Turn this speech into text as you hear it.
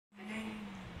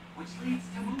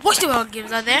What's the world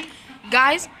games out there?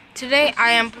 Guys, today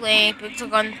I am playing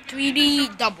Pixelgun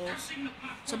 3D doubles.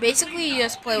 So basically you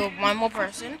just play with one more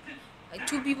person. Like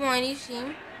 2 people on each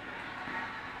team.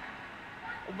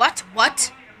 What?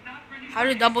 How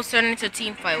did doubles turn into a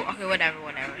team fight? Okay, whatever.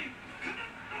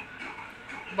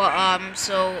 But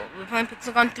so we're playing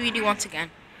Pixelgun 3D once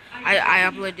again. I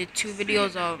uploaded 2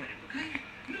 videos of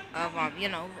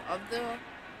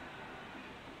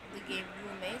the game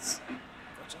roommates.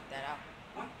 Go check that out.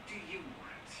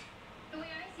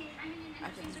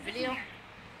 After this video.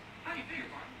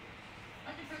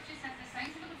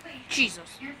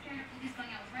 Jesus. You're scared of Lucas going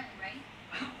out with Riley, right?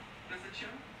 Does it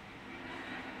show?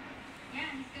 Yeah,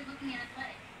 he's good looking and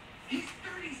athletic. He's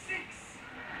 36.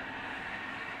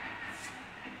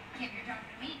 Can't be your daughter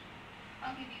to me.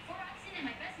 I'll give you 4 oxen and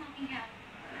my best milking cow.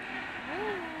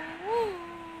 Ooh,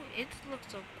 it looks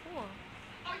so cool.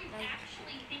 Are you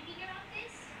actually thinking about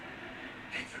this?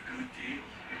 It's a good deal.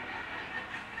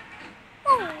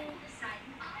 I will decide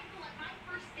who I go on my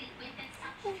first date with at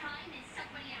such time as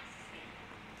somebody asks me.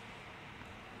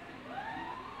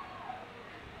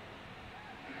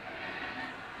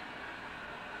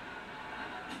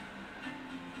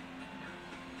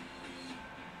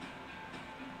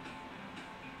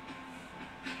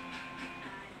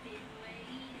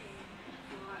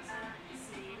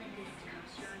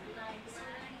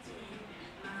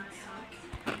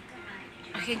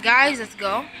 Okay, guys, let's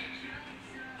go.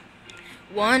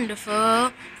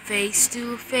 Wonderful, face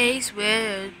to face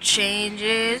with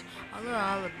changes.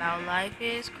 All about life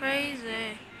is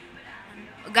crazy.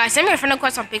 Guys, send me a friend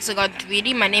request on Pixelgun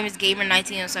 3D. My name is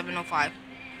Gamer190705.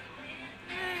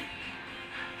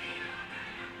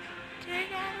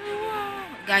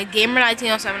 Guys,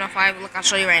 Gamer190705. Look, I'll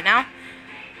show you right now.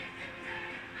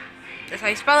 That's how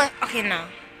you spell it. Okay, now.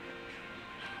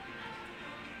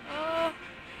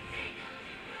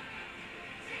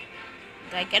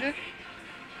 Did I get him?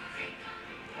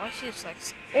 Why is she just like...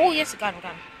 Oh, yes, I got him.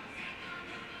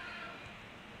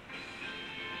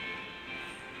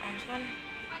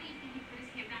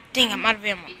 Dang, I'm out of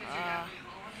ammo.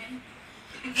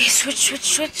 Okay, switch.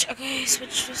 Okay,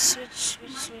 switch.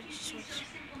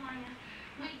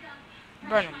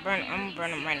 Burn him. I'm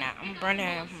burning him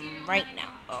right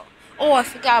now. Oh, I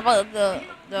forgot about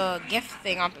the gift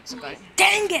thing on Pixelgun.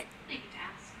 Dang it!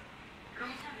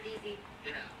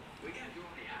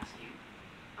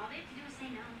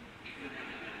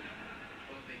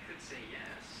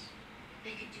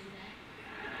 They could do that.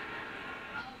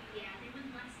 Oh, yeah, they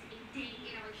wouldn't let us stay a day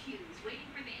in our shoes, waiting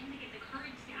for them to get the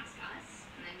courage to ask us,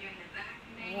 and then during the back,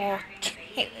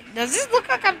 okay. Does this look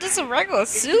like I'm just a regular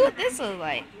suit? This is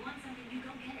like...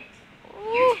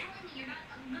 Ooh.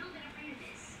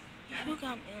 Who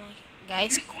got me like...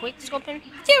 Guys, quick scoping.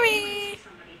 Jerry!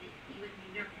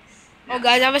 Oh,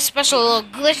 guys, I have a special little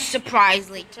glitch surprise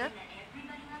later.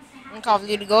 In Call of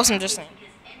Duty Ghosts, I'm just saying.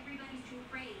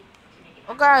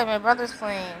 Oh god, my brother's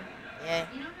playing. Yeah.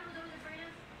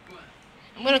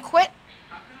 I'm gonna quit.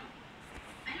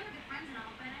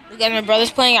 Look at my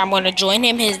brother's playing. I'm gonna join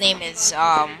him. His name is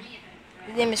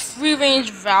Free Range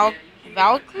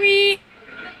Valkyrie.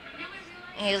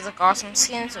 And he has like awesome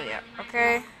skin, so yeah.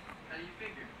 Okay.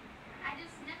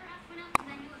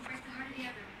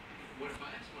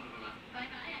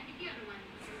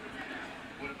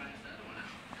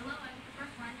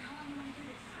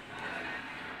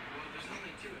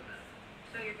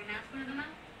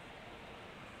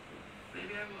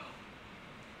 Maybe I will.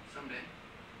 Someday.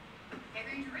 Hey,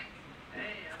 Ranger Rick.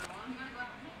 Hey, everyone. You want to go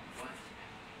out with me? What?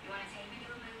 You want to take me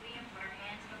to a movie and put our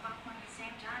hands in the popcorn at the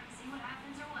same time and see what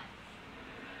happens or what?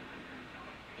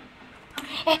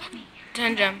 Oh,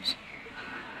 10 gems.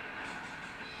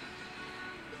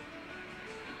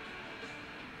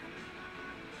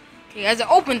 Okay, guys, I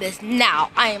open this now.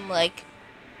 I'm like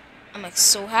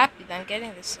so happy that I'm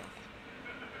getting this stuff.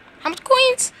 How much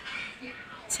coins?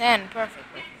 10. Perfect.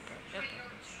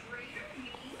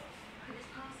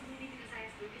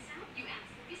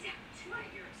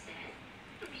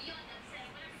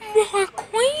 More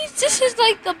coins? This is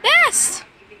like the best.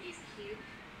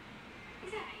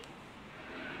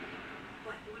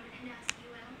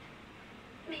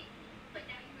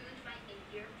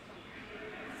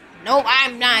 No,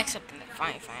 I'm not accepting it.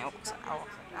 Fine. I'll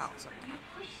accept it.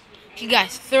 Okay,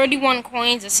 guys, 31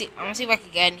 coins. I'm gonna see if I can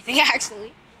get anything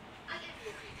actually.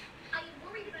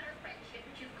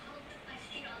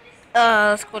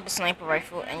 Let's go to sniper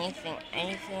rifle. Anything.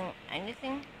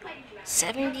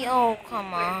 70. Oh,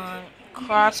 come on.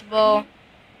 Crossbow.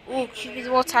 Ooh, Cupid's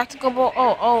bow, tactical bow.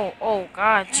 Oh,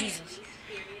 God, Jesus.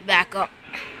 Back up.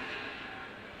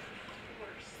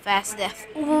 Fast death.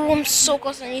 Ooh, I'm so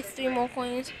close. I need 3 more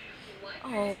coins.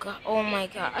 Oh god, oh my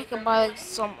god, I could buy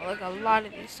like a lot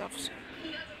of these stuffs. He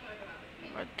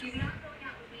doesn't want to go out with me. But He's not going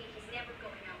out with me. He's never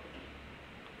going out with me.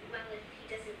 Well, if he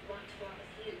doesn't want to go out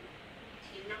with you, do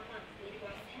you not want me to go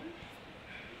out with him?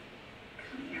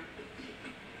 Come here.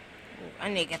 ooh, I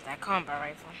need to get that combat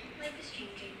rifle. Life is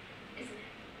changing, isn't it?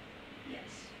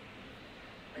 Yes.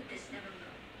 But this never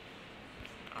will.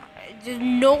 There's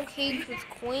no cage with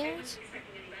queens.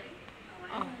 Expecting anybody?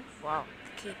 Oh wow,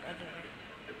 the cape editor.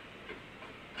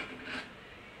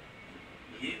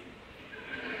 You.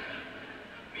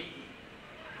 Me.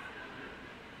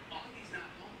 Augie's not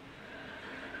home.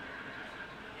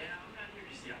 Yeah, I'm not here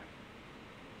just yet.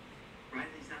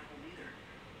 Riley's not home either.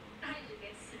 Hi,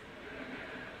 Lucas.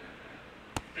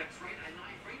 That's right, I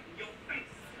lied right in your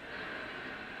face.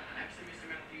 Actually,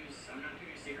 Mr. Matthews, I'm not here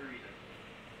to see her either.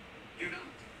 You're not?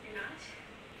 You're not?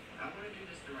 I want to do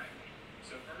this the right way.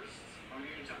 So first, I'm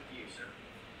here to talk to you, sir.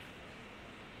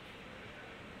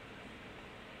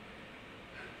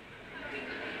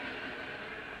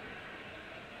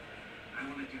 I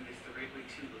want to do this the right way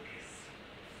too, Lucas.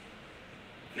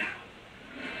 Now.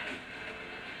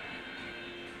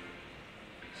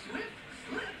 Slip,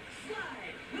 slip,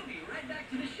 slide. We'll be right back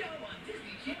to the show on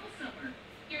Disney Channel Summer.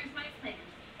 Here's my plan.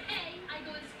 A, I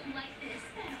go to school like this.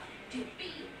 Do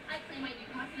B, I claim my new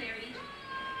popularity. C,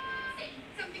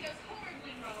 something goes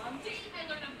horribly wrong. D, I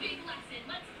learn a big lesson.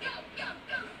 Let's go, go,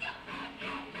 go, go.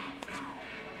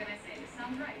 What can I say? This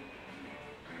sounds right.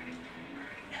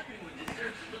 Everyone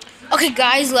deserves a little Okay,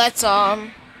 guys, let's go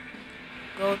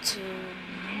to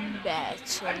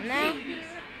battle now. Zero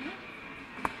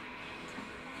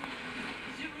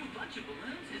Bunch of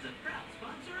Balloons is a proud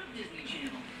sponsor of Disney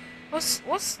Channel.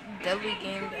 What's deadly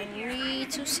game? I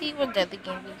need to see what deadly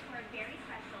game is. For a very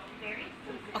special, very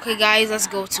exclusive Okay, guys, let's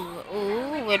go to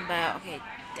with battle. Okay,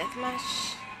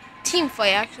 deathmatch, team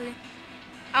fight. Actually,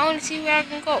 I want to see where I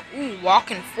can go. Ooh,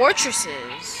 walking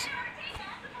fortresses.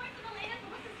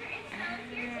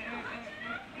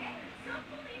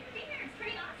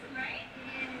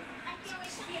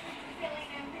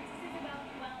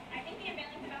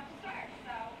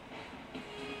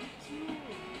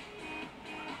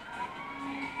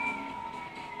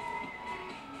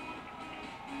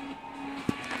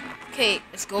 Okay,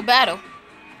 let's go battle.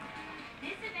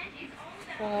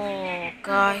 Oh,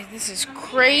 guys, this is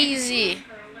crazy.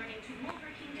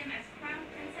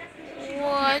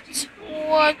 What?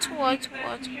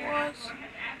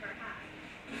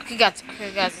 Okay, guys,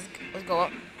 let's go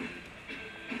up.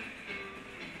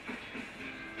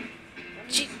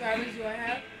 Subscribers do I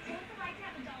have?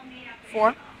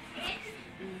 4.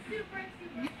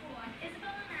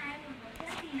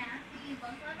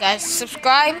 Guys,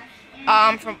 subscribe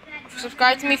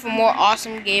to me for more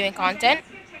awesome gaming content,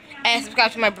 and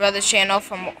subscribe to my brother's channel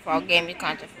for gaming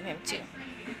content from him too.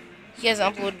 He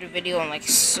hasn't uploaded a video in like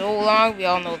so long. We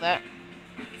all know that.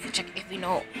 If you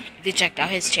checked out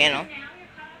his channel.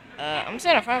 I'm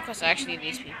sending a friend request to actually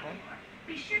these people.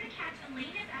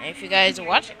 And if you guys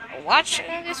watch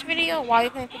this video while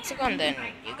you're playing Pixagon, then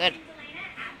you're good.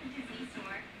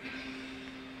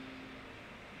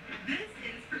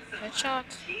 Headshot.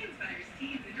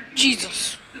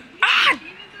 Jesus. Ah!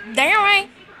 Damn right.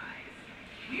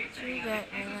 So you got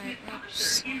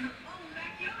oops.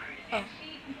 Oh.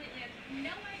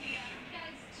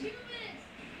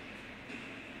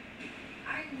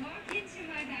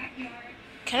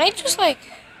 Can I just like?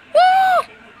 Woo!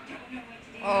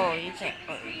 Oh, you can't.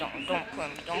 Oh, don't play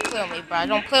me. Don't play with me, bro.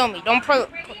 Don't play with me. Don't play.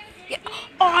 Yeah. Oh,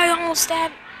 I almost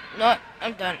stabbed. No,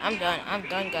 I'm done,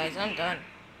 guys. I'm done.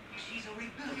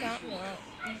 Got me.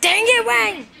 Dang it,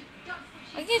 Wang!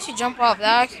 Why can't you jump off?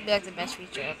 That actually be like the best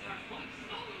feature ever.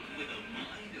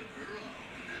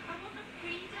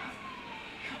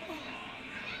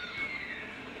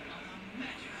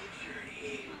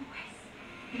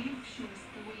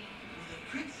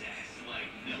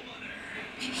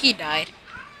 He died.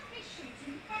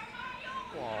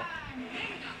 Whoa.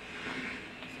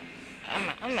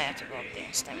 I might have to go up there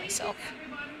and snipe myself.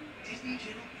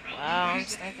 Wow, I'm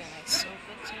sniping like so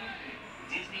good too.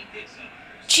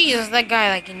 Jesus, that guy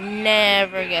like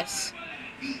never gets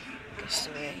to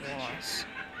where he wants.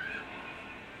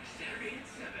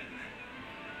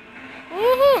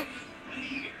 Woohoo!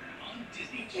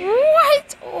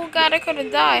 What? Oh god, I could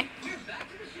have died.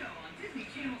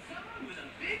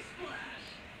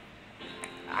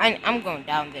 I'm going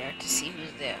down there to see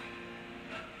who's there.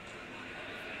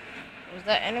 Was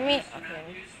that enemy? Okay.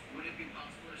 Would it be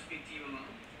possible to speak to you alone?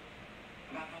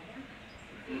 About homework?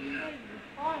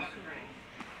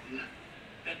 No.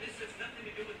 That this has nothing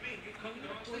to do with me. You come to the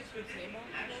wrong place for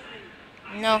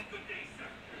No. Good day, sir.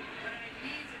 But I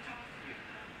need to talk to you.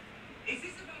 Is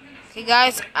Okay,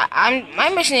 guys, my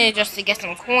mission is just to get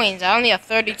some coins. I only have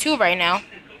 32 right now. Then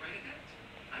go right ahead.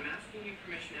 I'm asking you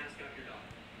permission to ask out your daughter.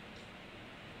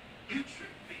 You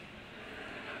tricked me.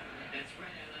 That's right,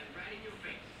 I lied right in your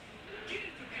face. Get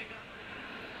it, Topanga.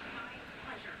 My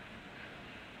pleasure.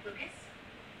 Lucas,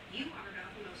 you are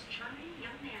about the most charming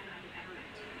young man I have ever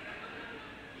met.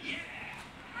 Yeah.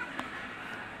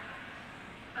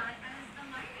 But as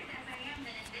delighted as I am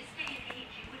that in this day and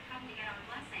age you would come to get our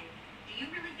blessing, do you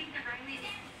really think that Riley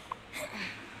is...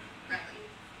 Riley?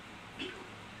 Nico?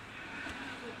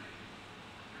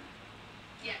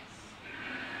 Yes.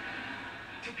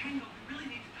 Topanga, we really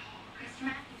need to talk. Mr.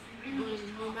 Matthews, we really need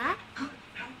to talk. Good,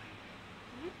 tell me.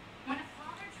 When a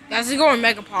father turns... Guys, let's go in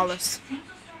Megapolis. Things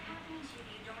will start happening to you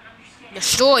that you don't understand.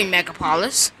 Destroy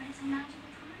Megapolis. But it's a magical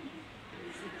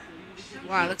time.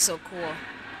 Wow, it looks so cool. Don't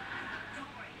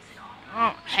worry, this is all...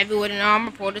 Oh, heavy wooden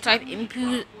armor, prototype,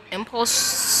 impulse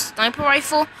sniper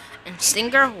rifle, and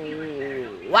stinger.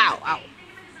 Wow, wow. Think of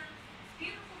it as a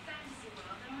beautiful fantasy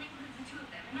world that only includes the two of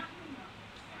them and not you alone.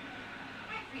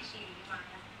 I appreciate you,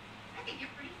 Maya. I think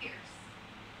you're pretty fierce.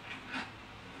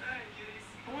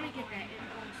 I want to get that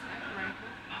impulse sniper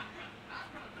rifle.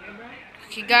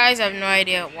 Okay, guys, I have no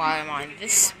idea why I'm on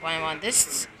this. Why I'm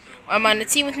on the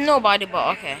team with nobody, but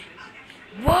okay.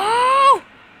 Whoa!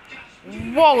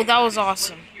 Whoa, that was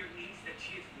awesome. Here means that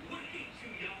she is way too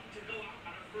young to go out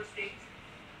on her first date.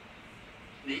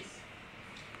 Niece?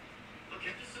 Look,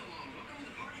 kept us so long. Welcome to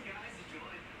the party, guys.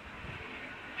 Enjoy.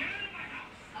 Get out of my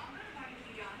house. I'll go to the party with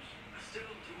you, Josh.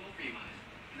 Still too old for you, Maya.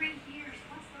 3 years.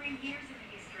 What's 3 years in the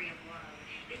history of love?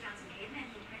 They found some caveman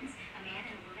footprints, a man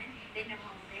and a woman. They didn't know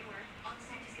how old they were. All the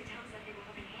scientists could tell is that they were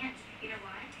holding hands. You know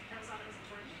why? That was all that was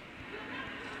important.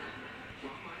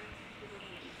 Well, Maya. Who's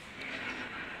looking at you?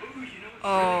 Ooh, you know what's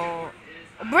Oh,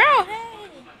 really bro, important hey.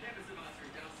 is my campus advisor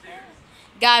downstairs.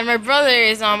 Guys, my brother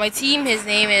is on my team. His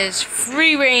name is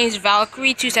Free Range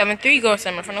Valkyrie 273. Go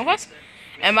send me a friend request.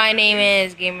 And my name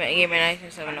is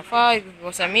Gamer19705. You can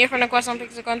go send me a friend request on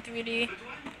Pixelgun 3D.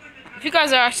 If you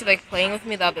guys are actually like playing with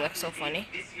me, that'll be like so funny.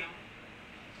 This young.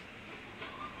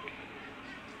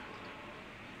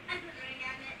 I'm looking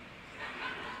at it.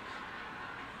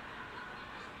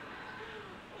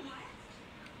 What?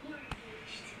 We're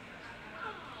engaged.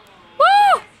 Woo!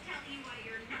 Let's tell you why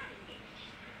you're not engaged.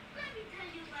 Let me tell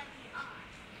you why we are.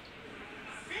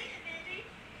 Say it, baby.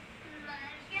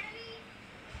 Love Gabby.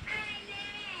 I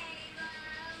never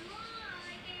more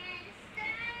can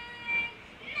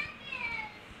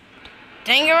start.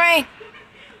 Tangerine.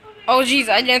 Oh jeez,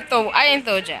 I didn't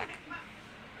throw Jack.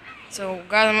 So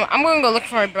guys, I'm gonna go look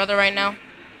for my brother right now.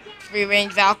 Free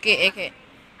Range Valkyrie, okay,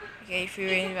 Free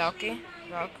Range Valkyrie.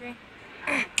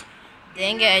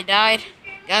 Dang it, I died.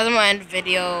 Guys, I'm gonna end the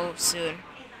video soon.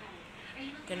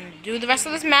 Gonna do the rest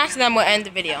of this match, and then we'll end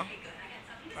the video.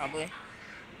 Probably.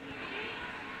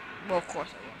 Well, of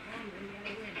course I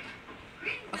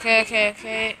will.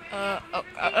 Okay.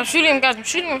 I'm shooting him, guys. I'm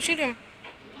shooting him.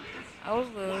 I was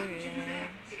losing.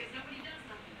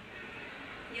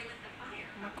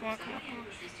 Come on.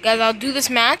 Guys, I'll do this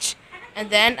match, and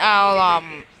then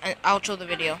I'll show the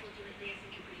video.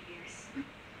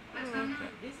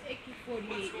 This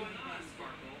AK-48 is the best.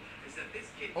 Sparkle is that this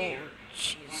kid Oh, here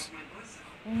jeez. wants my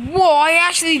blessing. Whoa, I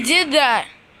actually did that.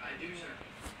 I do, sir.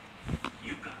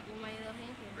 You got it.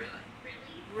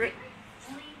 Really?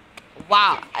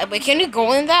 Wow. Wait, can you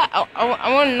go in that? I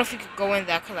want to know if you could go in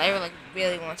that, because I like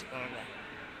really want to go in that.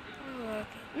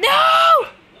 No!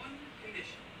 One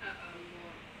condition.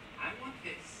 I want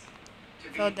this to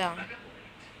be Fell down. a double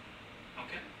date.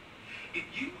 Okay? If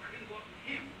you are going to go out with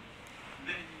him,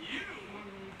 then you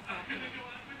are going to go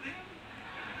out with him.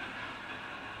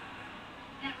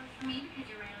 That was for me because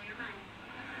you're right on your mind.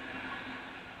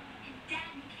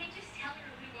 Dad, you can't just tell her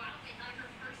to go out on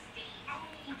her first date. Oh,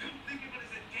 don't think of it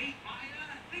as a date,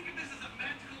 Maya. Think of this as a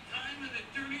magical time and a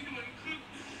journey to include.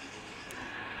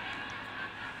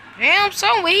 Damn,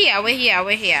 son, we're here. I'm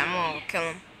gonna kill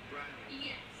him.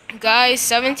 Guys,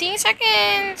 17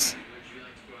 seconds. Would you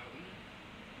like to go out with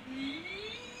me?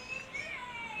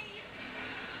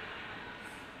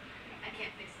 I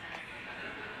can't fix that.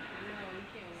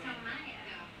 So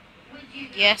Maya, would you?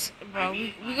 Yes, bro.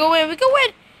 We go in.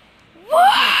 Wow!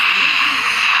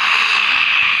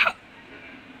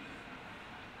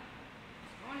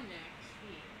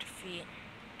 Defeat.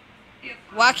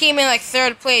 Well, I came in like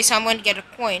 3rd place, so I'm going to get a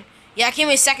point. Yeah, I came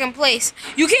in 2nd place.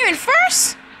 You came in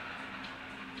 1st?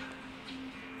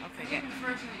 Okay, good.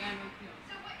 First, I got no kills.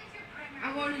 So what is your primary? I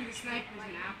wanted the snipers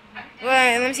and alcohol.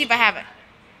 Wait, let me see if I have it.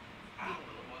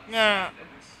 No.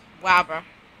 Wow, bro.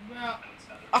 Bro,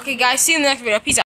 Okay, guys, see you in the next video. Peace out.